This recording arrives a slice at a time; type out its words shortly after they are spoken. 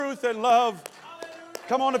truth and love.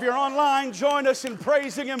 Come on, if you're online, join us in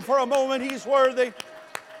praising Him for a moment. He's worthy.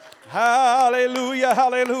 Hallelujah,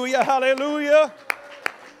 hallelujah, hallelujah.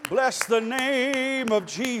 Bless the name of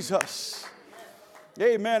Jesus.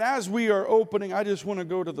 Amen. As we are opening, I just want to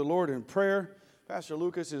go to the Lord in prayer. Pastor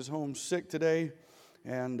Lucas is home sick today,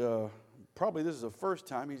 and probably this is the first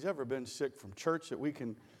time he's ever been sick from church that we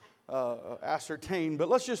can ascertain. But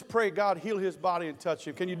let's just pray God heal his body and touch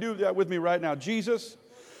him. Can you do that with me right now? Jesus,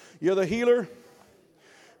 you're the healer.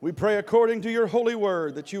 We pray according to your holy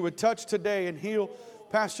word that you would touch today and heal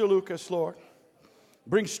Pastor Lucas, Lord.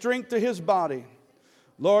 Bring strength to his body.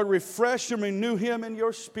 Lord, refresh and renew him in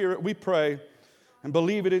your spirit, we pray, and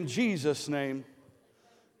believe it in Jesus' name.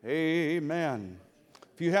 Amen.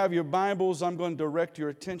 If you have your Bibles, I'm going to direct your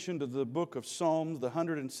attention to the book of Psalms, the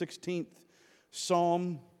 116th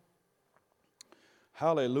Psalm.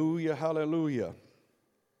 Hallelujah, hallelujah.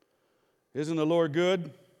 Isn't the Lord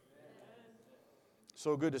good?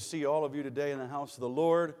 So good to see all of you today in the house of the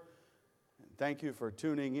Lord. Thank you for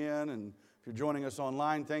tuning in, and if you're joining us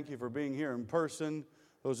online, thank you for being here in person.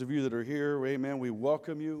 Those of you that are here, amen, we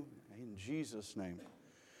welcome you in Jesus' name.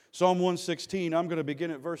 Psalm 116, I'm going to begin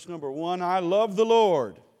at verse number 1. I love the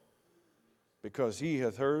Lord because He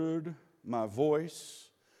hath heard my voice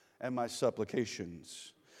and my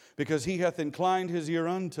supplications. Because He hath inclined His ear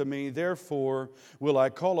unto me, therefore will I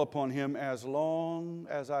call upon Him as long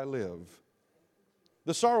as I live.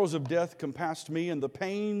 The sorrows of death compassed me, and the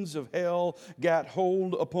pains of hell gat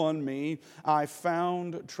hold upon me. I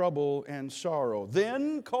found trouble and sorrow.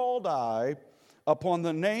 Then called I upon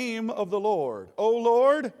the name of the Lord. O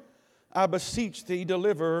Lord, I beseech Thee,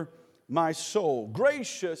 deliver my soul.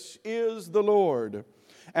 Gracious is the Lord,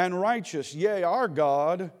 and righteous, yea, our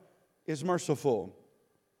God is merciful.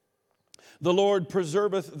 The Lord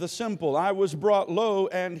preserveth the simple. I was brought low,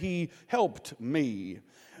 and He helped me.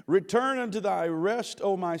 Return unto thy rest,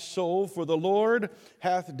 O my soul, for the Lord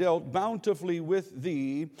hath dealt bountifully with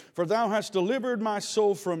thee. For thou hast delivered my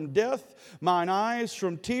soul from death, mine eyes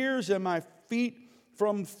from tears, and my feet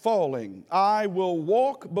from falling. I will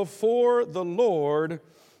walk before the Lord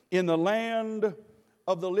in the land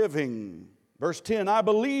of the living. Verse 10, I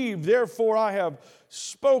believe, therefore I have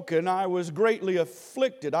spoken. I was greatly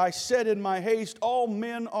afflicted. I said in my haste, all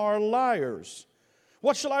men are liars.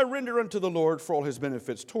 What shall I render unto the Lord for all His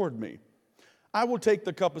benefits toward me? I will take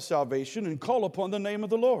the cup of salvation and call upon the name of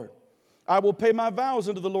the Lord. I will pay my vows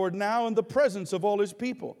unto the Lord now in the presence of all His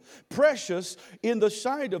people. Precious in the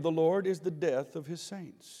sight of the Lord is the death of His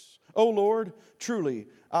saints. O Lord, truly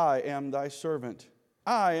I am Thy servant.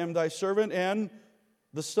 I am Thy servant and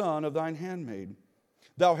the son of Thine handmaid.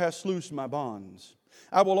 Thou hast loosed my bonds.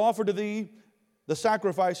 I will offer to Thee the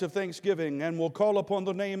sacrifice of thanksgiving, and will call upon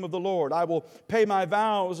the name of the Lord. I will pay my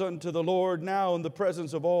vows unto the Lord now in the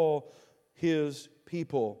presence of all His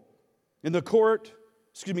people. In the courts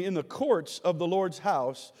of the Lord's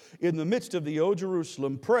house, in the midst of thee, O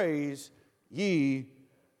Jerusalem, praise ye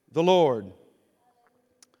the Lord.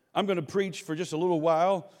 I'm going to preach for just a little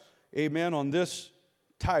while, amen, on this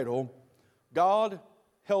title, God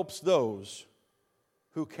helps those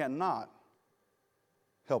who cannot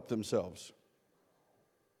help themselves.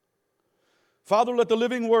 Father, let the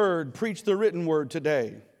living word preach the written word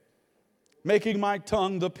today, making my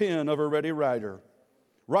tongue the pen of a ready writer.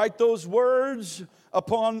 Write those words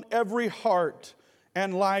upon every heart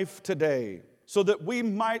and life today, so that we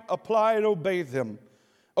might apply and obey them.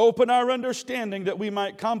 Open our understanding that we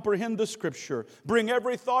might comprehend the Scripture. Bring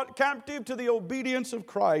every thought captive to the obedience of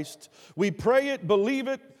Christ. We pray it, believe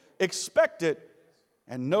it, expect it,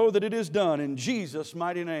 and know that it is done in Jesus'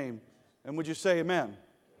 mighty name. And would you say amen?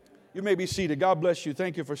 You may be seated. God bless you.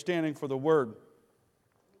 Thank you for standing for the word.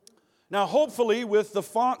 Now, hopefully, with the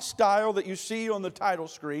font style that you see on the title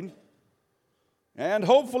screen, and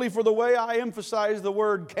hopefully for the way I emphasize the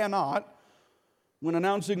word cannot when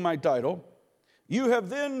announcing my title, you have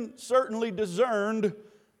then certainly discerned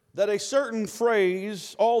that a certain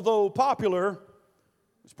phrase, although popular,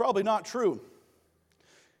 is probably not true.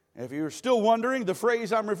 If you're still wondering, the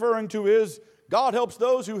phrase I'm referring to is, God helps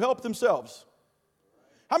those who help themselves.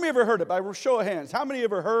 How many ever heard it? By show of hands, how many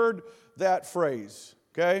ever heard that phrase?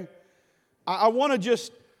 Okay? I want to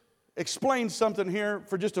just explain something here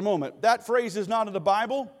for just a moment. That phrase is not in the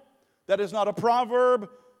Bible. That is not a proverb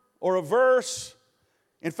or a verse.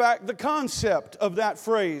 In fact, the concept of that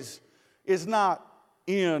phrase is not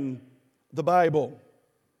in the Bible.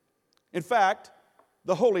 In fact,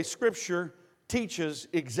 the Holy Scripture teaches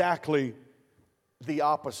exactly the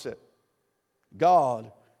opposite.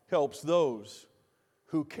 God helps those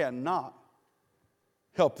who cannot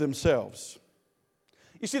help themselves.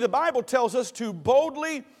 You see, the Bible tells us to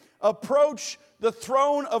boldly approach the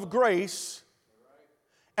throne of grace,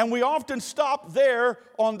 and we often stop there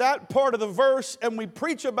on that part of the verse, and we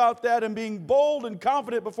preach about that and being bold and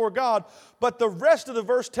confident before God. But the rest of the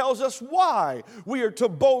verse tells us why we are to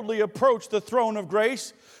boldly approach the throne of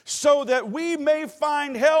grace, so that we may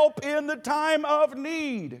find help in the time of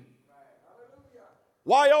need.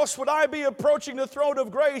 Why else would I be approaching the throne of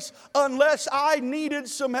grace unless I needed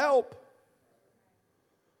some help?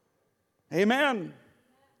 Amen.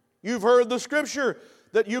 You've heard the scripture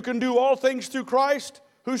that you can do all things through Christ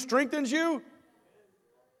who strengthens you.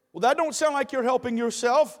 Well, that don't sound like you're helping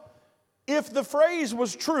yourself. If the phrase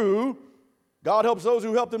was true, God helps those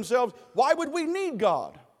who help themselves, why would we need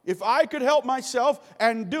God? If I could help myself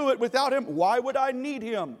and do it without Him, why would I need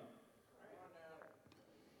Him?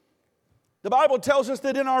 The Bible tells us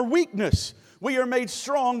that in our weakness, we are made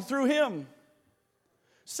strong through Him.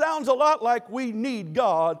 Sounds a lot like we need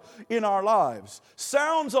God in our lives.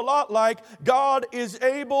 Sounds a lot like God is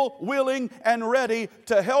able, willing, and ready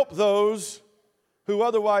to help those who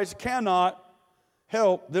otherwise cannot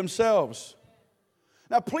help themselves.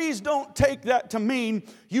 Now, please don't take that to mean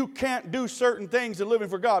you can't do certain things in living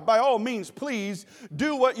for God. By all means, please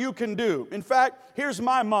do what you can do. In fact, here's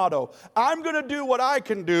my motto. I'm going to do what I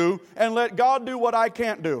can do and let God do what I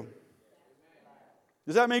can't do.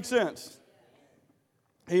 Does that make sense?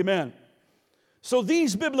 Amen. So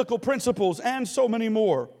these biblical principles and so many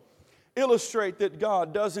more illustrate that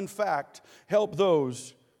God does in fact help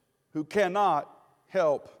those who cannot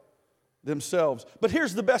help themselves. But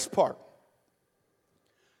here's the best part.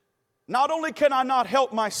 Not only can I not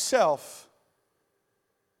help myself,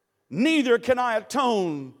 neither can I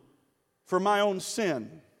atone for my own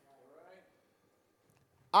sin.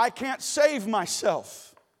 I can't save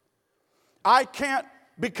myself. I can't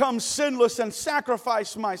become sinless and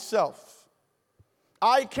sacrifice myself.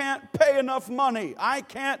 I can't pay enough money. I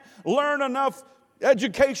can't learn enough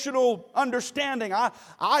educational understanding.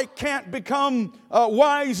 I can't become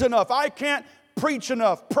wise enough. I can't preach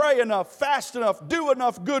enough, pray enough, fast enough, do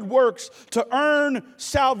enough good works to earn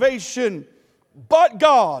salvation. But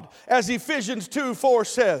God, as Ephesians 2:4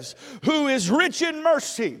 says, who is rich in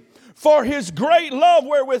mercy, for His great love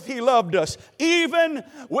wherewith He loved us, even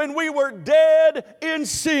when we were dead in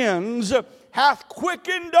sins, hath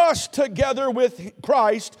quickened us together with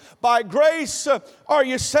Christ. By grace are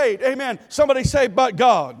you saved. Amen. Somebody say, but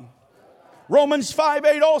God. Romans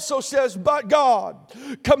 5:8 also says, but God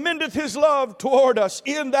commendeth His love toward us,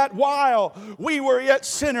 in that while we were yet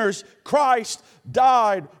sinners, Christ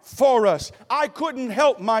died for us. I couldn't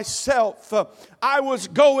help myself. I was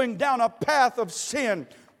going down a path of sin,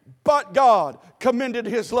 but God commended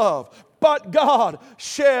His love. But God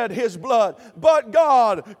shed His blood. But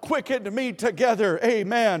God quickened me together.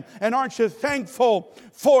 Amen. And aren't you thankful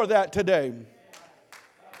for that today?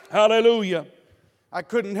 Hallelujah. I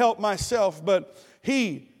couldn't help myself, but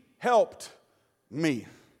He helped me.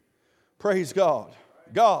 Praise God.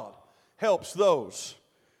 God helps those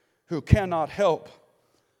who cannot help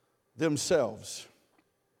themselves.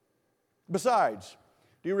 Besides,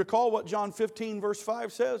 do you recall what John 15 verse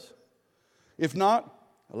 5 says? If not,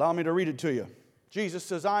 allow me to read it to you. Jesus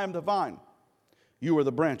says, I am the vine, you are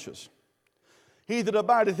the branches. He that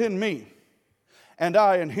abideth in me, and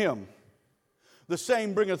I in him, the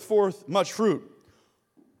same bringeth forth much fruit.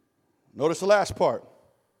 Notice the last part.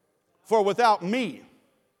 For without me,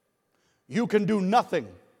 you can do nothing.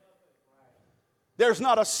 There's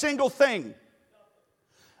not a single thing.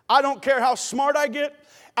 I don't care how smart I get.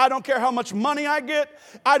 I don't care how much money I get.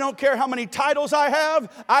 I don't care how many titles I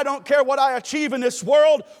have. I don't care what I achieve in this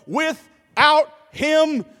world. Without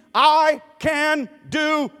Him, I can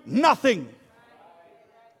do nothing.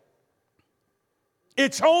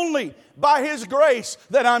 It's only by His grace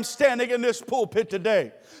that I'm standing in this pulpit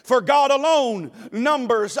today. For God alone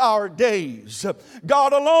numbers our days.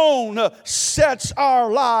 God alone sets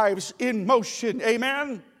our lives in motion.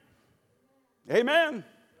 Amen? Amen.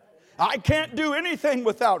 I can't do anything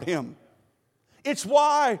without Him. It's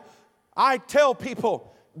why I tell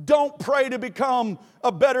people, don't pray to become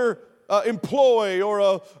a better employee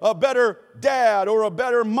or a better dad or a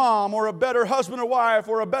better mom or a better husband or wife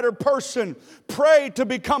or a better person. Pray to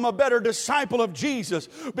become a better disciple of Jesus,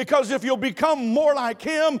 because if you'll become more like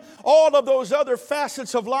Him, all of those other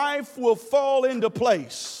facets of life will fall into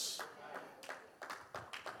place.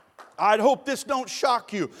 I hope this don't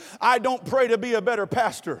shock you. I don't pray to be a better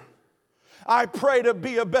pastor. I pray to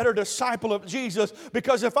be a better disciple of Jesus,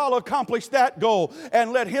 because if I'll accomplish that goal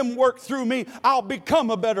and let Him work through me, I'll become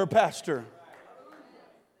a better pastor.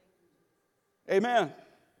 Amen.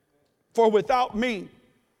 For without me,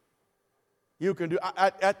 you can do.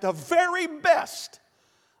 At the very best,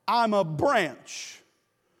 I'm a branch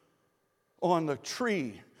on the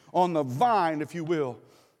tree, on the vine, if you will,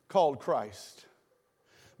 called Christ.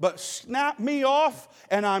 But snap me off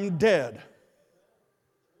and I'm dead.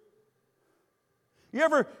 You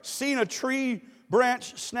ever seen a tree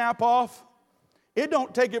branch snap off? It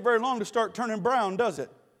don't take it very long to start turning brown, does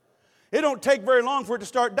it? It don't take very long for it to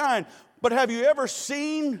start dying. But have you ever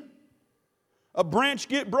seen a branch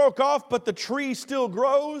get broke off, but the tree still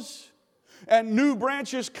grows and new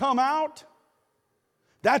branches come out?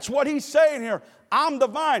 That's what he's saying here. I'm the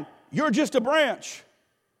vine. You're just a branch.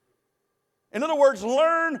 In other words,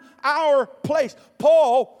 learn our place.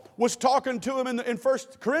 Paul was talking to him in 1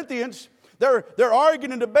 Corinthians. They're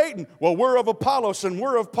arguing and debating. Well, we're of Apollos and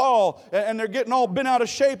we're of Paul. And they're getting all bent out of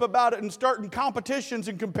shape about it and starting competitions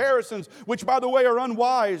and comparisons, which, by the way, are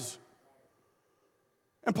unwise.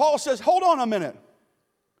 And Paul says, hold on a minute.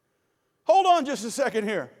 Hold on just a second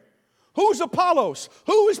here. Who's Apollos?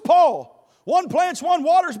 Who is Paul? One plants, one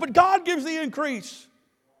waters, but God gives the increase.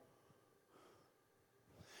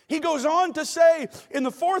 He goes on to say in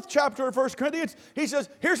the 4th chapter of 1 Corinthians, he says,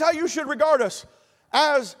 here's how you should regard us.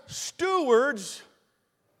 As stewards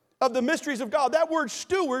of the mysteries of God. That word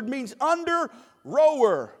steward means under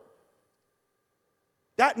rower.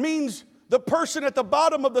 That means the person at the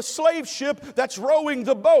bottom of the slave ship that's rowing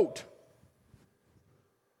the boat.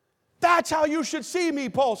 That's how you should see me,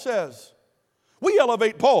 Paul says. We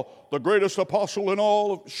elevate Paul, the greatest apostle in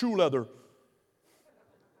all of shoe leather.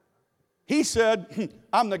 He said,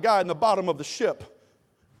 I'm the guy in the bottom of the ship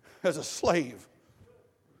as a slave.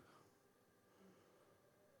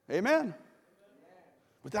 Amen.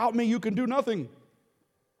 Without me, you can do nothing.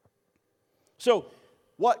 So,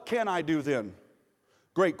 what can I do then?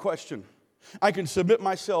 Great question. I can submit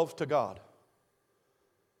myself to God.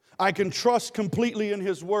 I can trust completely in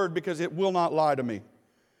His Word because it will not lie to me.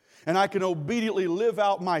 And I can obediently live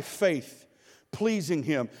out my faith, pleasing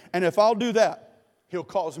Him. And if I'll do that, He'll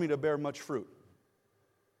cause me to bear much fruit.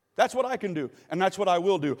 That's what I can do, and that's what I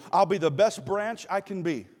will do. I'll be the best branch I can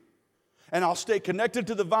be. And I'll stay connected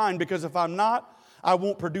to the vine, because if I'm not, I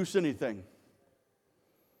won't produce anything.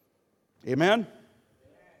 Amen?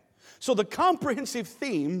 So the comprehensive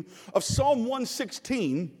theme of Psalm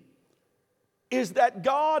 116 is that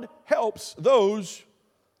God helps those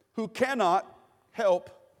who cannot help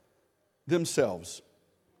themselves.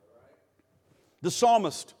 The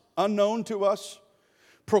psalmist, unknown to us,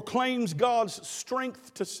 proclaims God's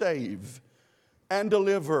strength to save and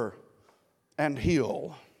deliver and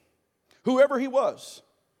heal. Whoever he was,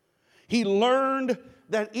 he learned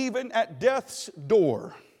that even at death's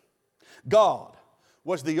door, God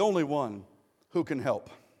was the only one who can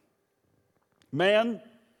help. Man,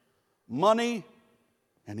 money,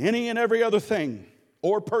 and any and every other thing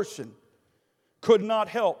or person could not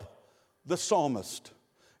help the psalmist.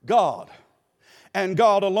 God, and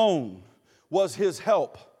God alone, was his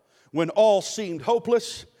help when all seemed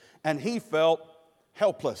hopeless and he felt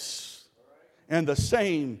helpless. And the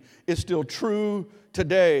same is still true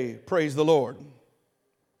today, praise the Lord.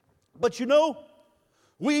 But you know,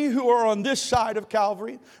 we who are on this side of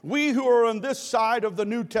Calvary, we who are on this side of the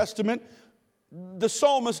New Testament, the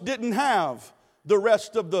psalmist didn't have the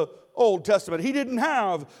rest of the Old Testament. He didn't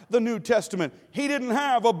have the New Testament. He didn't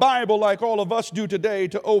have a Bible like all of us do today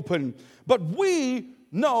to open. But we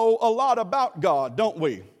know a lot about God, don't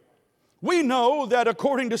we? We know that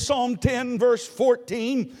according to Psalm 10, verse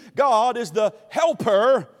 14, God is the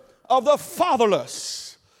helper of the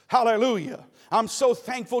fatherless. Hallelujah. I'm so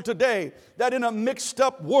thankful today that in a mixed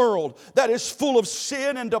up world that is full of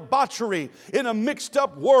sin and debauchery, in a mixed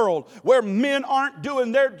up world where men aren't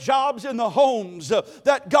doing their jobs in the homes,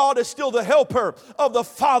 that God is still the helper of the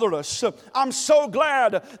fatherless. I'm so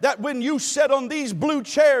glad that when you sat on these blue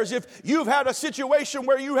chairs, if you've had a situation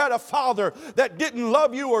where you had a father that didn't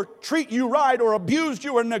love you or treat you right or abused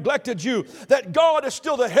you or neglected you, that God is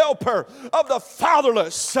still the helper of the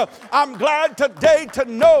fatherless. I'm glad today to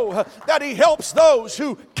know that He helps those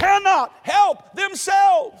who cannot help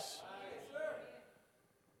themselves.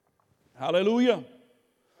 Hallelujah.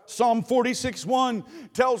 Psalm 46:1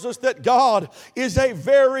 tells us that God is a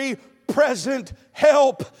very present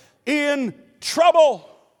help in trouble.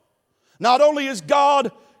 Not only is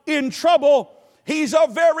God in trouble, He's a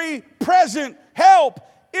very present help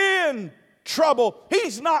in trouble.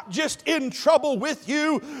 He's not just in trouble with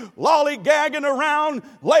you, lollygagging around,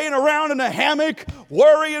 laying around in a hammock,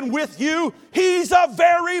 worrying with you. He's a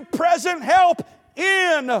very present help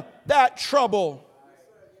in that trouble.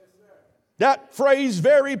 That phrase,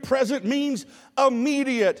 very present, means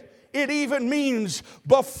immediate. It even means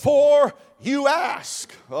before you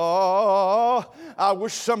ask. Oh, I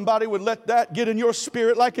wish somebody would let that get in your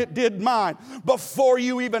spirit like it did mine. Before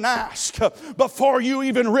you even ask, before you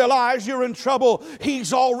even realize you're in trouble,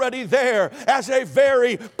 He's already there as a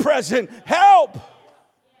very present help.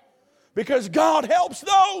 Because God helps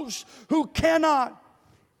those who cannot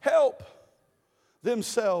help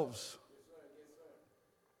themselves.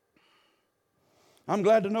 I'm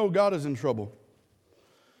glad to know God is in trouble.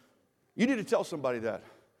 You need to tell somebody that.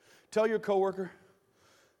 Tell your coworker,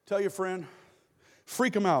 tell your friend,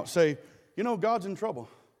 freak them out. Say, you know, God's in trouble.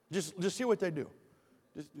 Just see what they do.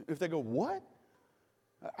 If they go, what?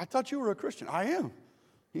 I thought you were a Christian. I am.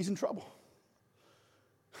 He's in trouble.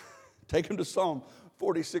 Take him to Psalm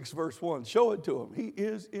 46, verse 1. Show it to him. He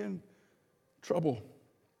is in trouble.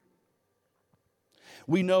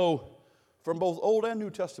 We know from both Old and New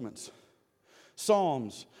Testaments,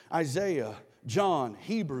 Psalms, Isaiah, John,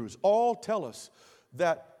 Hebrews, all tell us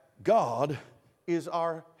that God is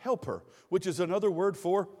our helper, which is another word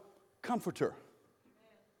for comforter.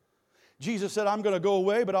 Jesus said, I'm going to go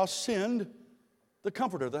away, but I'll send the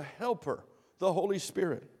comforter, the helper, the Holy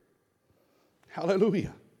Spirit.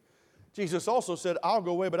 Hallelujah. Jesus also said, I'll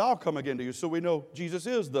go away, but I'll come again to you. So we know Jesus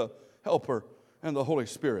is the helper and the Holy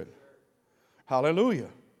Spirit. Hallelujah.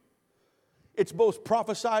 It's both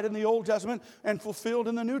prophesied in the Old Testament and fulfilled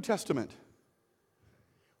in the New Testament.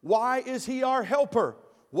 Why is He our helper?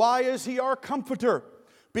 Why is He our comforter?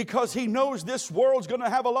 Because He knows this world's going to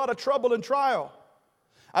have a lot of trouble and trial.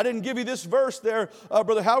 I didn't give you this verse there,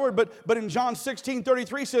 Brother Howard, but in John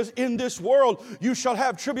 16:33 says, in this world you shall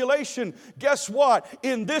have tribulation. Guess what?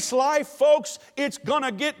 In this life, folks, it's going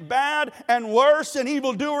to get bad and worse, and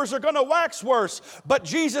evildoers are going to wax worse. But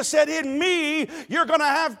Jesus said, in me, you're going to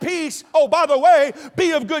have peace. Oh, by the way,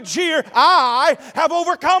 be of good cheer. I have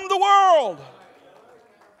overcome the world.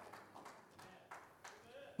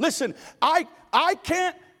 Listen, I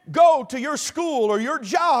can't go to your school or your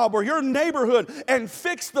job or your neighborhood and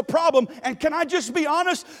fix the problem. And can I just be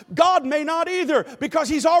honest? God may not either, because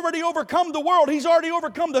He's already overcome the world. He's already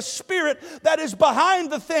overcome the spirit that is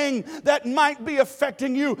behind the thing that might be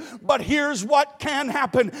affecting you. But here's what can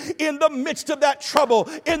happen. In the midst of that trouble,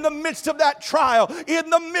 in the midst of that trial, in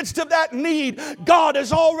the midst of that need, God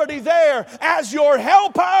is already there as your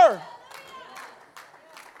helper.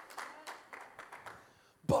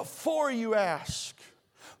 Before you ask,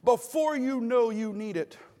 before you know you need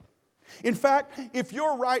it. In fact, if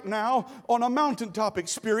you're right now on a mountaintop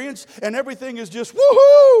experience and everything is just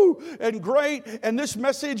woohoo and great, and this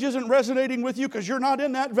message isn't resonating with you because you're not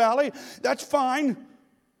in that valley, that's fine.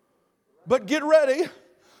 But get ready,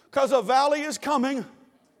 because a valley is coming.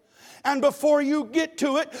 And before you get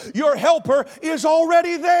to it, your helper is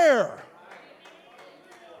already there.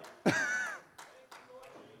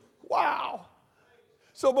 Wow.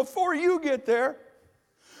 So before you get there,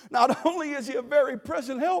 not only is He a very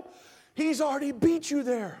present help, He's already beat you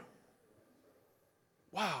there.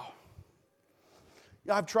 Wow.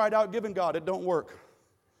 I've tried out giving God. It don't work.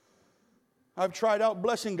 I've tried out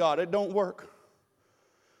blessing God. It don't work.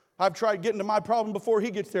 I've tried getting to my problem before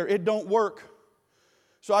He gets there. It don't work.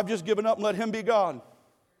 So I've just given up and let Him be God.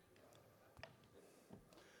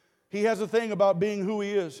 He has a thing about being who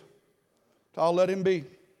He is. So I'll let Him be.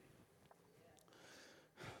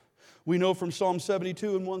 We know from Psalm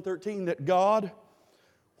 72 and 113 that God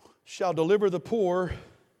shall deliver the poor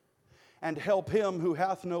and help him who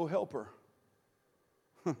hath no helper.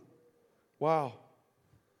 Wow.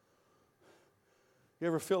 You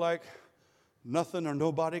ever feel like nothing or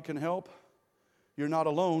nobody can help? You're not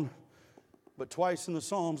alone. But twice in the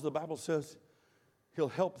Psalms, the Bible says He'll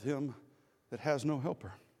help him that has no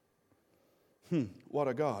helper. What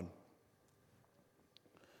a God.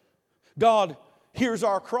 God hears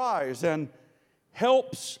our cries and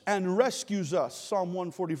helps and rescues us. Psalm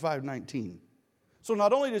 145:19. So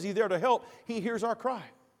not only is He there to help, He hears our cry.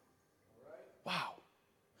 Wow.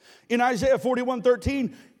 In Isaiah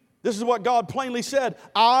 41:13, this is what God plainly said.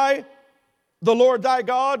 I, the Lord thy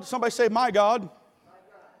God, somebody say, my God,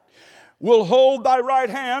 will hold thy right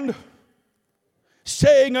hand,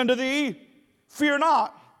 saying unto thee, fear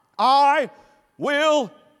not, I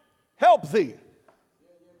will help thee.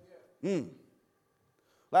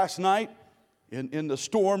 Last night, in the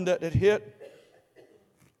storm that had hit,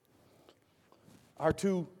 our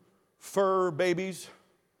two fur babies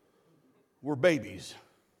were babies.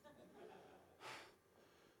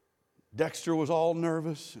 Dexter was all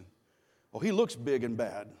nervous. He looks big and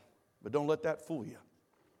bad, but don't let that fool you.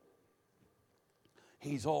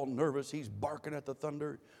 He's all nervous. He's barking at the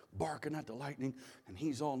thunder, barking at the lightning, and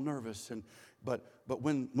he's all nervous. But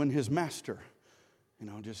when his master,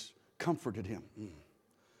 just comforted him,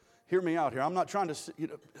 Hear me out here. I'm not trying to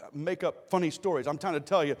make up funny stories. I'm trying to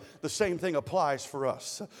tell you the same thing applies for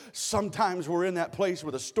us. Sometimes we're in that place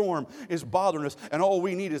where the storm is bothering us, and all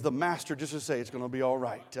we need is the master just to say it's going to be all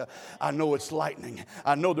right. I know it's lightning.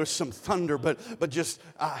 I know there's some thunder, but just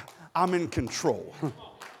I'm in control.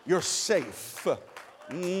 You're safe.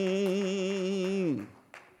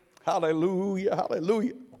 Hallelujah,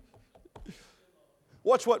 hallelujah.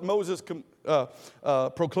 Watch what Moses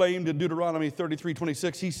proclaimed in Deuteronomy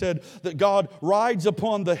 33:26. He said that God rides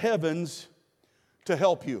upon the heavens to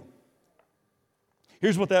help you.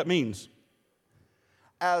 Here's what that means.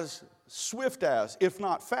 As swift as, if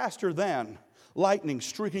not faster than, lightning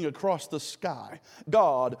streaking across the sky,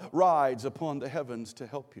 God rides upon the heavens to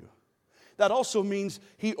help you. That also means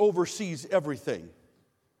He oversees everything.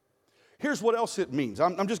 Here's what else it means.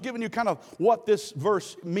 I'm just giving you kind of what this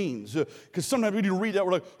verse means. Because sometimes we need to read that,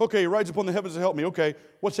 we're like, okay, He rides upon the heavens to help me. Okay,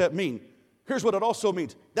 what's that mean? Here's what it also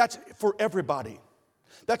means. That's for everybody.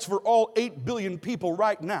 That's for all 8 billion people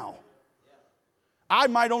right now. I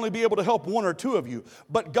might only be able to help 1 or 2 of you,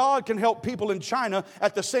 but God can help people in China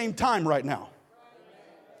at the same time right now.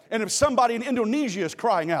 And if somebody in Indonesia is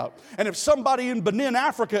crying out, and if somebody in Benin,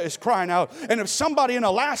 Africa is crying out, and if somebody in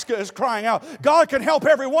Alaska is crying out, God can help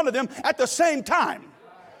every one of them at the same time.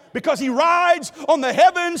 Because He rides on the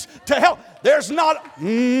heavens to help. There's not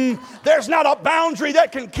a boundary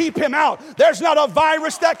that can keep Him out. There's not a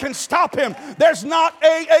virus that can stop Him. There's not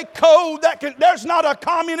a code there's not a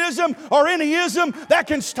communism or any ism that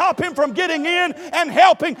can stop Him from getting in and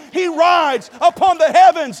helping. He rides upon the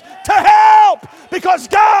heavens to help, because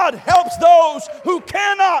God helps those who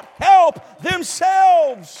cannot help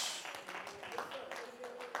themselves.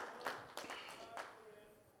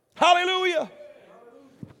 Hallelujah.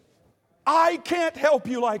 I can't help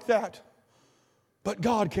you like that, but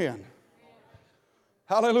God can.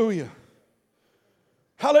 Hallelujah.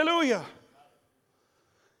 Hallelujah.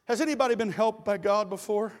 Has anybody been helped by God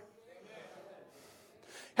before?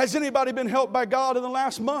 Has anybody been helped by God in the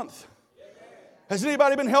last month? Has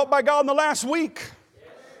anybody been helped by God in the last week?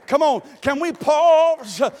 Come on, can we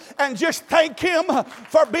pause and just thank Him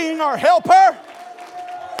for being our helper?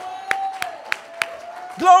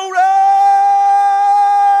 Glory!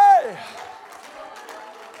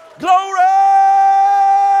 Glory!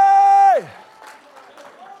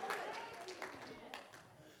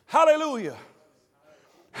 Hallelujah.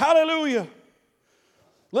 Hallelujah.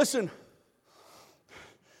 Listen,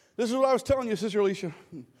 this is what I was telling you, Sister Alicia,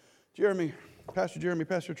 Jeremy,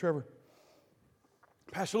 Pastor Trevor.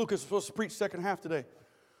 Pastor Lucas is supposed to preach second half today.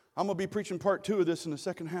 I'm going to be preaching part 2 of this in the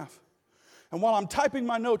second half. And while I'm typing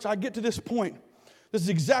my notes, I get to this point. This is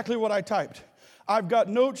exactly what I typed. I've got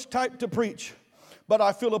notes typed to preach, but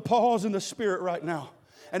I feel a pause in the Spirit right now.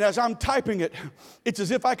 And as I'm typing it, it's as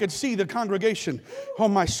if I could see the congregation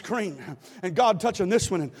on my screen. And God touching this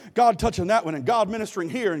one, and God touching that one, and God ministering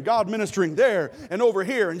here, and God ministering there, and over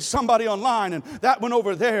here, and somebody online, and that one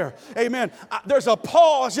over there. Amen. There's a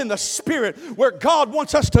pause in the Spirit where God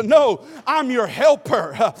wants us to know, I'm your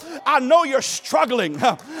helper. I know you're struggling.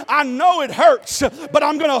 I know it hurts, but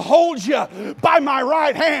I'm going to hold you by my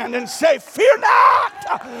right hand and say, fear not,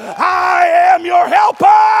 I am your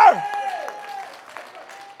helper.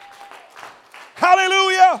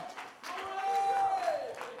 Hallelujah.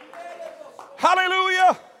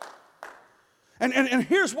 Hallelujah. And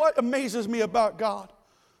here's what amazes me about God.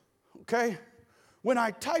 Okay? When I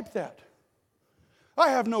type that, I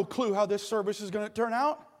have no clue how this service is going to turn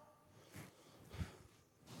out.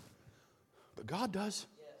 But God does.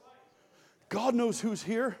 God knows who's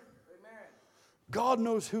here. God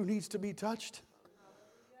knows who needs to be touched.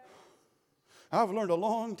 I've learned a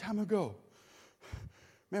long time ago,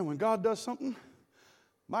 man, when God does something,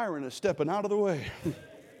 Myron is stepping out of the way.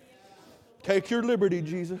 Take your liberty,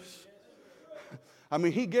 Jesus. I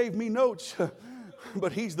mean, He gave me notes,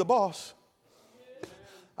 but He's the boss.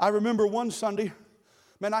 I remember one Sunday,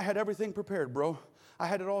 man, I had everything prepared, bro. I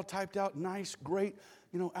had it all typed out, nice, great,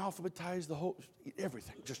 alphabetized, the whole,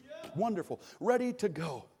 everything, just wonderful, ready to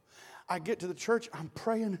go. I get to the church, I'm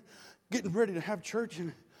praying, getting ready to have church,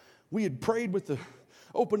 and we had prayed with the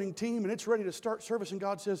opening team, and it's ready to start service, and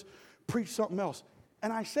God says, preach something else.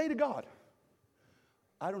 And I say to God,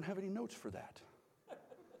 I don't have any notes for that.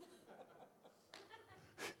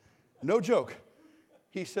 No joke.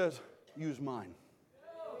 He says, use mine.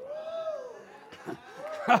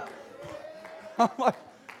 I'm like,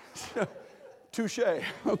 touche,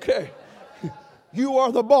 okay. You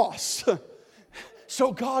are the boss.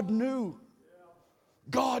 So God knew.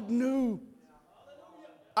 God knew.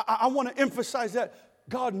 I want to emphasize that.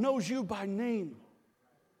 God knows you by name.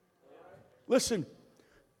 Listen,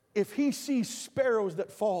 if He sees sparrows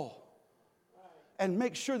that fall, and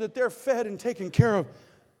make sure that they're fed and taken care of,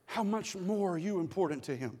 how much more are you important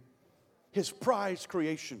to Him? His prized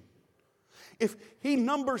creation. If He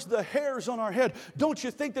numbers the hairs on our head, don't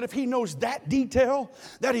you think that if He knows that detail,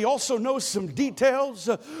 that He also knows some details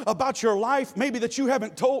about your life, maybe that you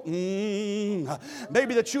haven't told,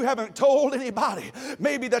 maybe that you haven't told anybody,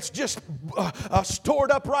 maybe that's just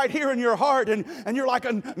stored up right here in your heart, and you're like,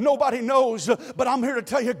 nobody knows, but I'm here to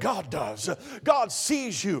tell you, God does. God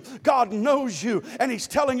sees you. God knows you, and He's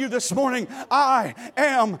telling you this morning, I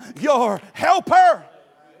am your helper.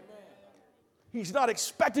 He's not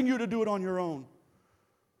expecting you to do it on your own.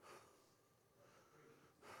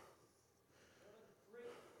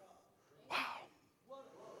 Wow.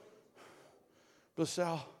 Brother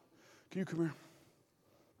Sal, can you come here?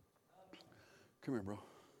 Come here, bro.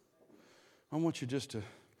 I want you just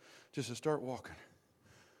to start walking.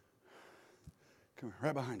 Come here,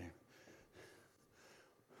 right behind him.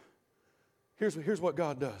 Here's what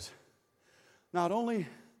God does. Not only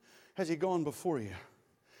has He gone before you,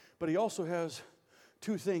 but He also has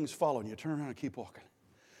two things following you. Turn around and keep walking.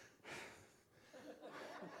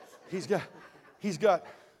 He's got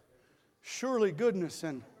surely goodness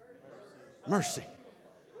and mercy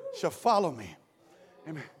shall follow me.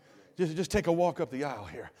 Amen. Just take a walk up the aisle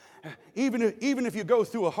here. Even if you go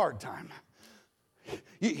through a hard time,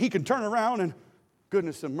 He can turn around and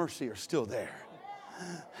goodness and mercy are still there.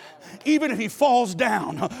 Even if he falls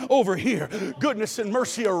down over here, goodness and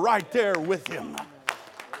mercy are right there with him.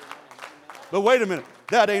 But wait a minute,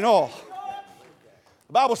 that ain't all.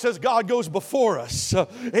 The Bible says God goes before us.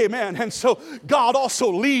 Amen. And so God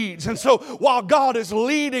also leads. And so while God is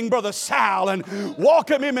leading Brother Sal and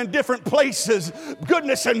walking him in different places,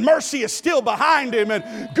 goodness and mercy is still behind him.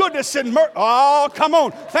 And goodness and mercy. Oh, come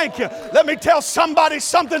on. Thank you. Let me tell somebody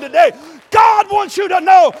something today. God wants you to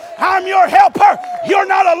know, I'm your helper. You're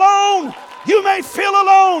not alone. You may feel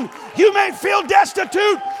alone. You may feel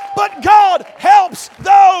destitute. But God helps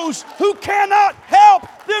those who cannot help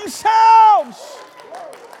themselves.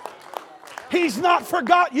 He's not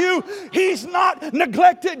forgot you. He's not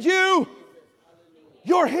neglected you.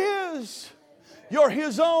 You're His. You're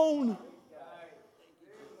His own.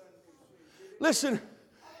 Listen,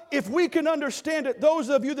 if we can understand it, those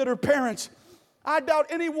of you that are parents, I doubt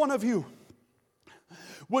any one of you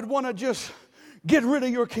would want to just get rid of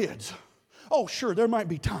your kids. Oh, sure, there might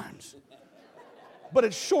be times. But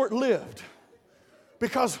it's short-lived.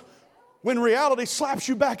 Because when reality slaps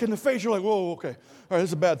you back in the face, you're like, whoa, okay. All right,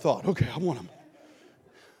 this is a bad thought. Okay, I want them.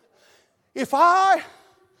 If I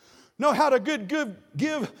know how to give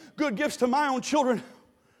good gifts to my own children,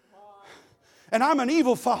 and I'm an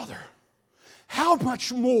evil father, how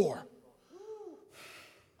much more?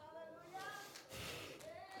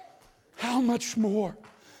 How much more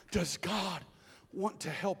does God want to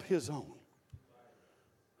help His own?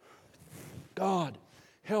 God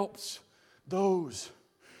helps those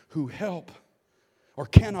who help, or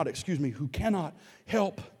cannot, who cannot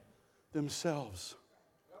help themselves.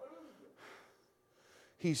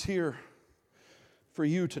 He's here for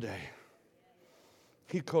you today.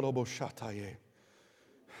 I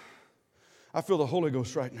feel the Holy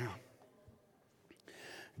Ghost right now.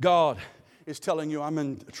 God is telling you, I'm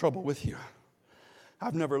in trouble with you.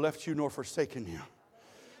 I've never left you nor forsaken you.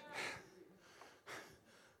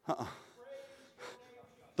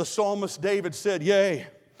 The psalmist David said, yea,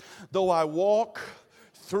 though I walk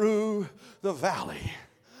through the valley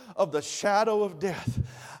of the shadow of death,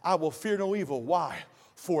 I will fear no evil. Why?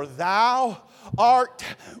 For thou art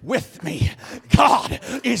with me. God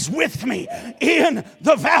is with me in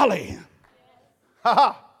the valley. Ha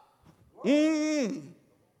ha.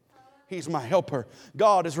 He's my helper.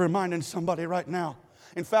 God is reminding somebody right now.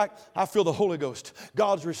 In fact, I feel the Holy Ghost.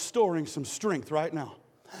 God's restoring some strength right now.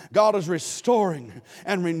 God is restoring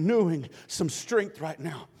and renewing some strength right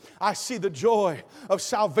now. I see the joy of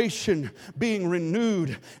salvation being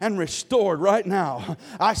renewed and restored right now.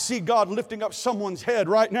 I see God lifting up someone's head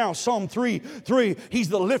right now. Psalm 3:3. He's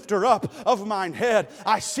the lifter up of mine head.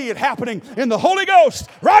 I see it happening in the Holy Ghost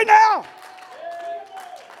right now.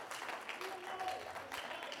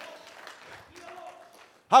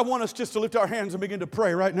 I want us just to lift our hands and begin to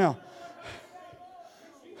pray right now.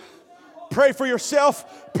 Pray for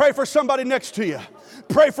yourself. Pray for somebody next to you.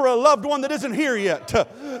 Pray for a loved one that isn't here yet.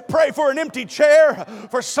 Pray for an empty chair,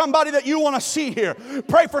 for somebody that you want to see here.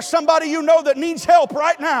 Pray for somebody you know that needs help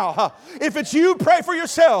right now. If it's you, pray for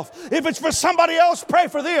yourself. If it's for somebody else, pray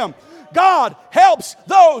for them. God helps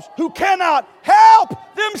those who cannot help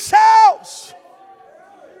themselves.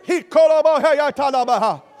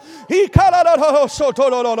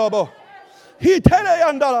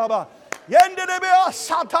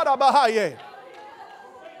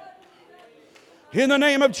 In the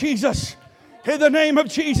name of Jesus. In the name of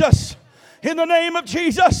Jesus. In the name of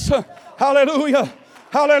Jesus. Hallelujah.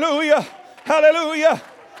 Hallelujah. Hallelujah.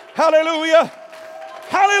 Hallelujah.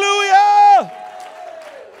 Hallelujah.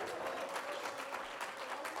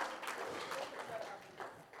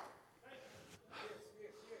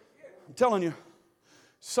 I'm telling you,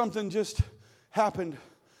 something just happened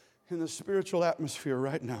in the spiritual atmosphere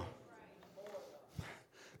right now.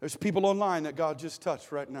 There's people online that God just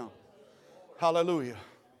touched right now. Hallelujah.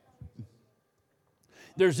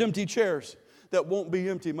 There's empty chairs that won't be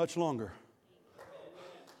empty much longer.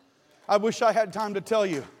 I wish I had time to tell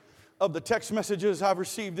you of the text messages I've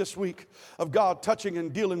received this week of God touching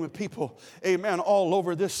and dealing with people, amen, all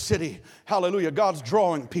over this city. Hallelujah. God's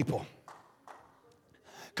drawing people.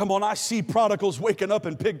 Come on, I see prodigals waking up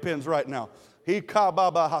in pig pens right now.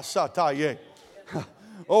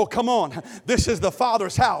 Oh, come on. This is the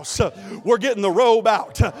Father's house. We're getting the robe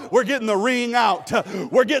out. We're getting the ring out.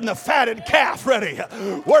 We're getting the fatted calf ready.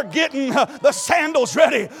 We're getting the sandals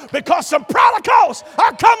ready because some prodigals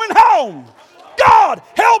are coming home. God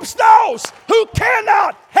helps those who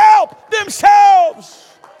cannot help themselves.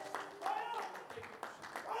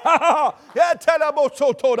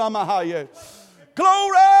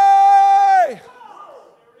 Glory!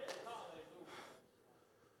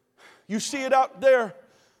 You see it out there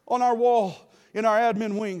on our wall in our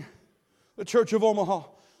admin wing, the Church of Omaha.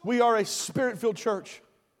 We are a Spirit-filled church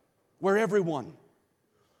where everyone,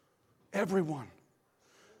 I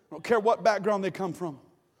don't care what background they come from,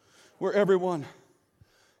 where everyone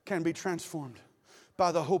can be transformed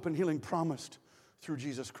by the hope and healing promised through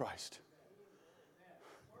Jesus Christ.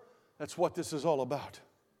 That's what this is all about.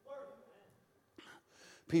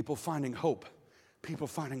 People finding hope, people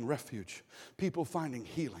finding refuge, people finding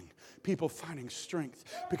healing, people finding strength,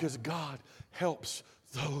 because God helps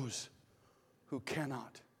those who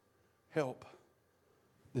cannot help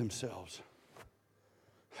themselves.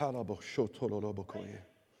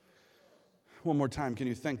 One more time, can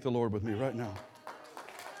you thank the Lord with me right now?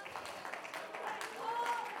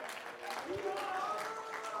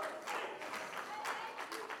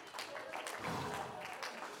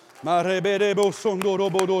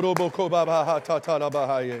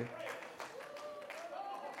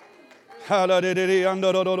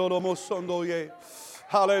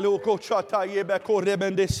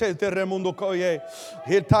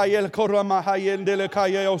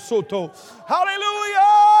 Hallelujah.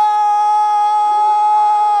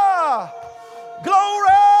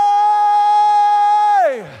 Glory!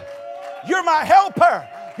 You're my helper.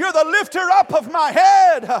 You're the lifter up of my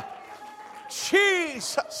head.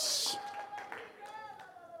 Jesus.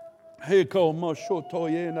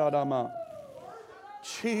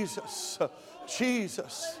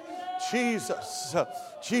 Jesus. Jesus. Jesus.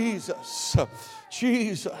 Jesus.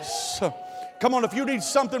 Jesus. Come on, if you need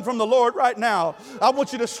something from the Lord right now, I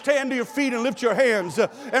want you to stand to your feet and lift your hands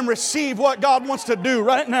and receive what God wants to do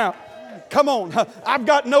right now. Come on, I've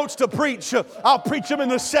got notes to preach. I'll preach them in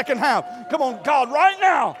the second half. Come on, God right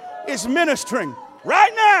now is ministering.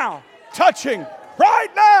 Right now, touching. Right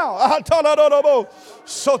now. Come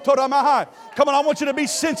on, I want you to be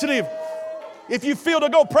sensitive. If you feel to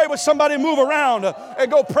go pray with somebody, move around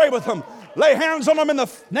and go pray with them. Lay hands on them in the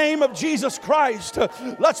name of Jesus Christ.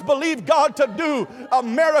 Let's believe God to do a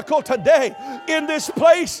miracle today in this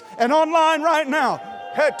place and online right now.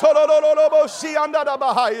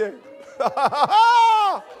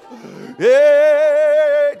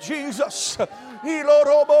 Hey, Jesus.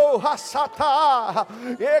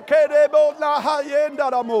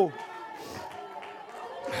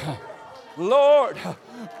 Lord,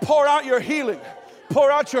 pour out your healing, pour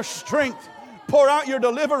out your strength, pour out your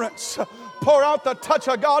deliverance, pour out the touch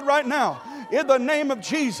of God right now in the name of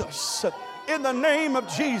Jesus. In the name of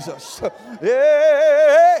Jesus.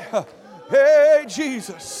 Hey, hey,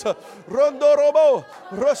 Jesus. Rondorobo,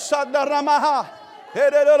 Rosadaramaha.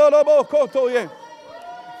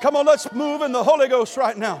 Come on, let's move in the Holy Ghost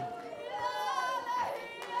right now.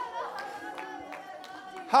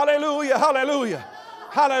 Hallelujah, hallelujah,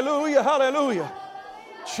 hallelujah, hallelujah.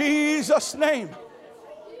 Jesus' name.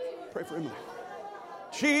 Pray for him.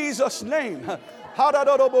 Jesus' name.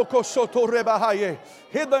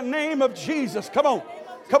 In the name of Jesus. Come on.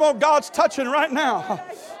 Come on, God's touching right now.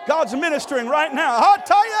 God's ministering right now.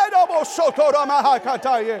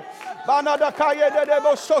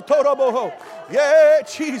 Yeah,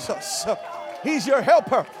 Jesus. He's your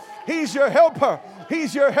helper. He's your helper.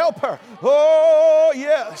 He's your helper. Oh,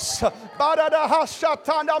 yes. In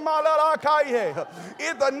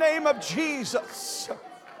the name of Jesus.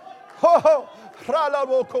 Oh,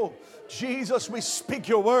 Jesus, we speak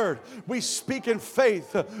your word. We speak in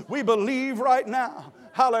faith. We believe right now.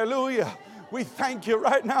 Hallelujah. We thank you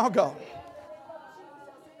right now, God.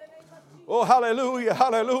 Oh, hallelujah,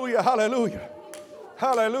 hallelujah, hallelujah.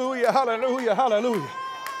 Hallelujah, hallelujah, hallelujah.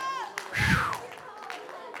 Whew.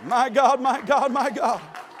 My God, my God, my God.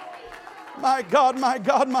 My God, my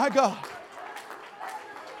God, my God.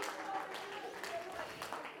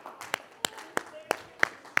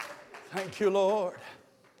 Thank you, Lord.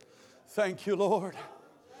 Thank you, Lord.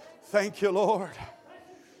 Thank you, Lord.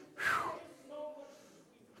 Whew.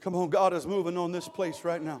 Come on, God is moving on this place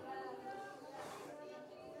right now.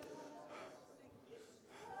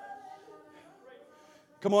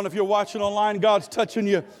 Come on, if you're watching online, God's touching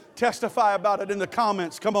you. Testify about it in the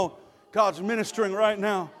comments. Come on, God's ministering right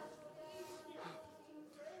now.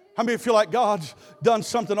 How many feel like God's done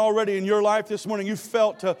something already in your life this morning? You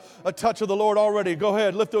felt a touch of the Lord already. Go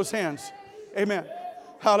ahead, lift those hands. Amen.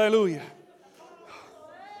 Hallelujah.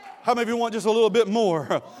 How many of you want just a little bit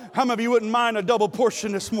more? How many of you wouldn't mind a double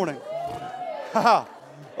portion this morning?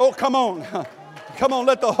 Oh, come on. Come on,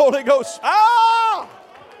 let the Holy Ghost. Ah!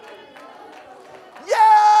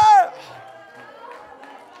 Yeah!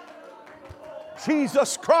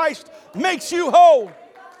 Jesus Christ makes you whole.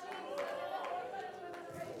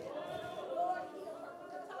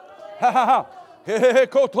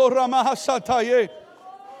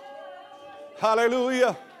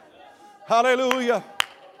 Hallelujah. Hallelujah.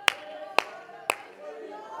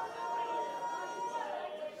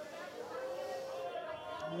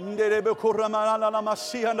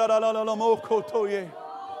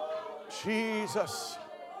 Jesus.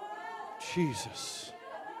 Jesus.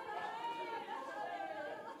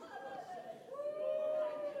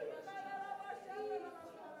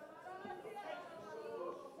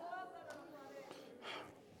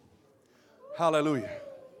 Hallelujah.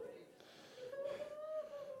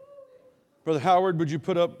 Brother Howard, would you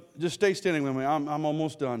put up, just stay standing with me. I'm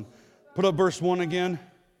almost done. Put up verse 1 again.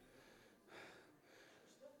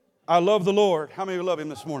 I love the Lord. How many of you love Him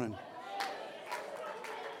this morning?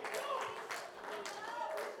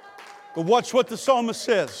 But watch what the psalmist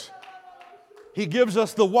says. He gives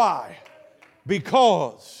us the why.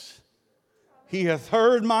 Because He hath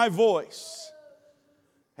heard my voice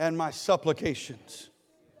and my supplications.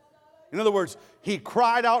 In other words, he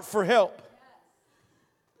cried out for help.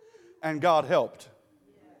 And God helped.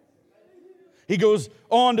 He goes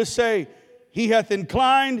on to say, He hath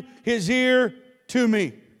inclined His ear to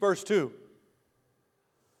me. Verse 2.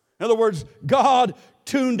 In other words, God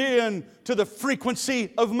tuned in to the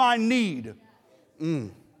frequency of my need.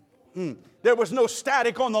 There was no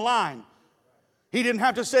static on the line. He didn't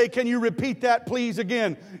have to say, can you repeat that please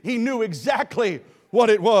again? He knew exactly what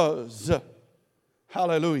it was.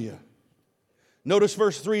 Hallelujah. Notice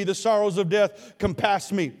verse 3, the sorrows of death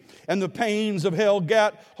compassed me, and the pains of hell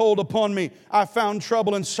gat hold upon me. I found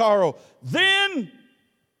trouble and sorrow. Then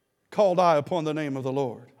called I upon the name of the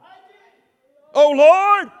Lord. O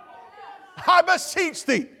Lord, I beseech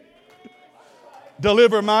thee,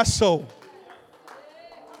 deliver my soul.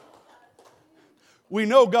 We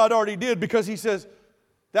know God already did because He says,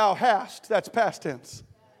 thou hast. That's past tense.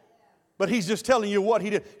 But He's just telling you what He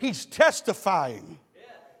did. He's testifying.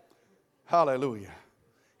 Hallelujah.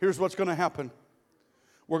 Here's what's going to happen.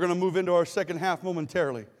 We're going to move into our second half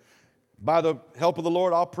momentarily. By the help of the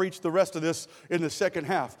Lord, I'll preach the rest of this in the second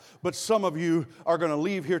half. But some of you are going to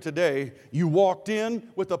leave here today. You walked in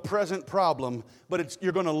with a present problem, but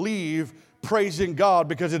you're going to leave praising God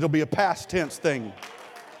because it'll be a past tense thing.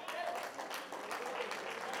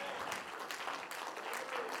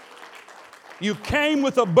 You came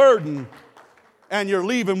with a burden, and you're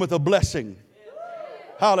leaving with a blessing.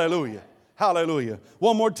 Hallelujah. Hallelujah.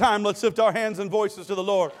 One more time, let's lift our hands and voices to the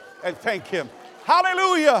Lord and thank Him.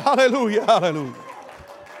 Hallelujah. Hallelujah. Hallelujah.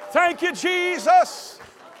 Thank you, Jesus.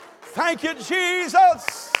 Thank you,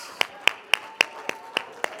 Jesus.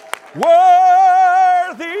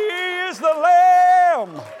 Worthy is the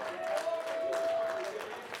Lamb.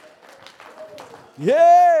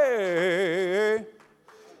 Yay.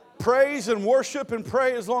 Praise and worship and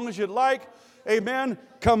pray as long as you'd like. Amen.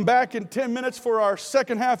 Come back in 10 minutes for our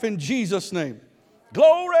second half in Jesus' name.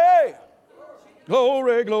 Glory.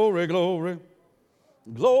 Glory, glory, glory.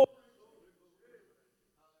 Glory.